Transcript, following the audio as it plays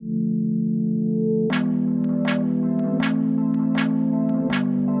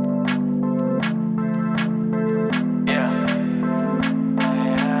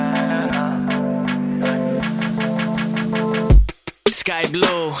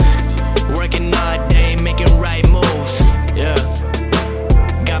working all day, making right moves. Yeah,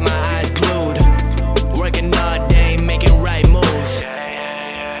 got my eyes glued, working all day, making right moves.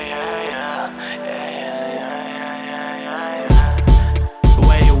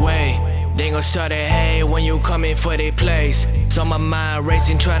 Wait, they gon' start a hate when you coming for their place. So my mind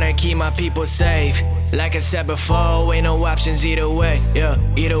racing, tryna keep my people safe. Like I said before, ain't no options either way, yeah,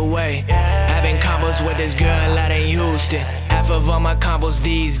 either way. Having combos with this girl out in Houston. Half of all my combos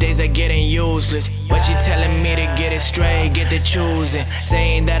these days are getting useless. But she telling me to get it straight, get to choosing.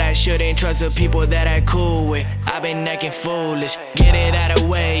 Saying that I shouldn't trust the people that I cool with. I've been acting foolish, get it out of the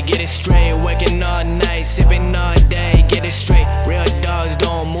way, get it straight. Working all night, sipping all day, get it straight. Real dogs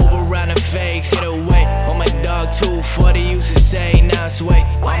don't move around the fakes, get away. On my dog 240 used to say, now it's way.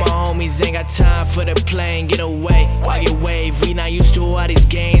 All my homies ain't got time for the plane, get away. I get wave, we not used to all these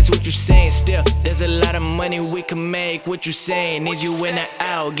games. What you saying? Still, there's a lot of money we can make. What you saying? Need you in or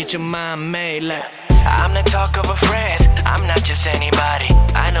out? Get your mind made. Like, I'm the talk of a friends, I'm not just anybody.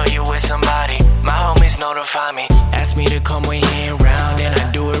 I know you with somebody, my homies notify me. Ask me to come when he ain't round, and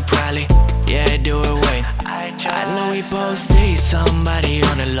I do it proudly. Yeah, do it wait. I know we both see somebody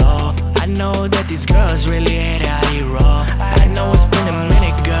on the low. I know that these girls really hate how you roll. I know it's been a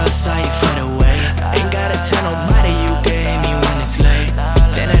minute, girl, saw you fade away. Ain't gotta tell nobody you can hit me when it's late.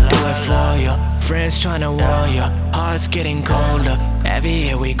 Then I do it for you. Friends tryna warn you, hearts getting colder. Every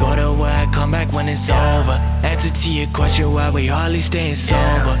year we go to work, come back when it's over. Answer to your question why we hardly staying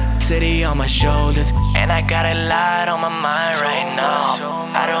sober. City on my shoulders, and I got a lot on my mind right now.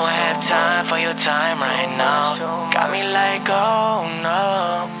 I don't have time for your time right now. Got me like, oh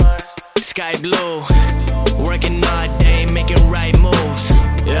no. Sky blue, working all day, making right moves.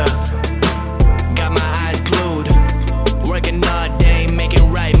 Yeah, got my eyes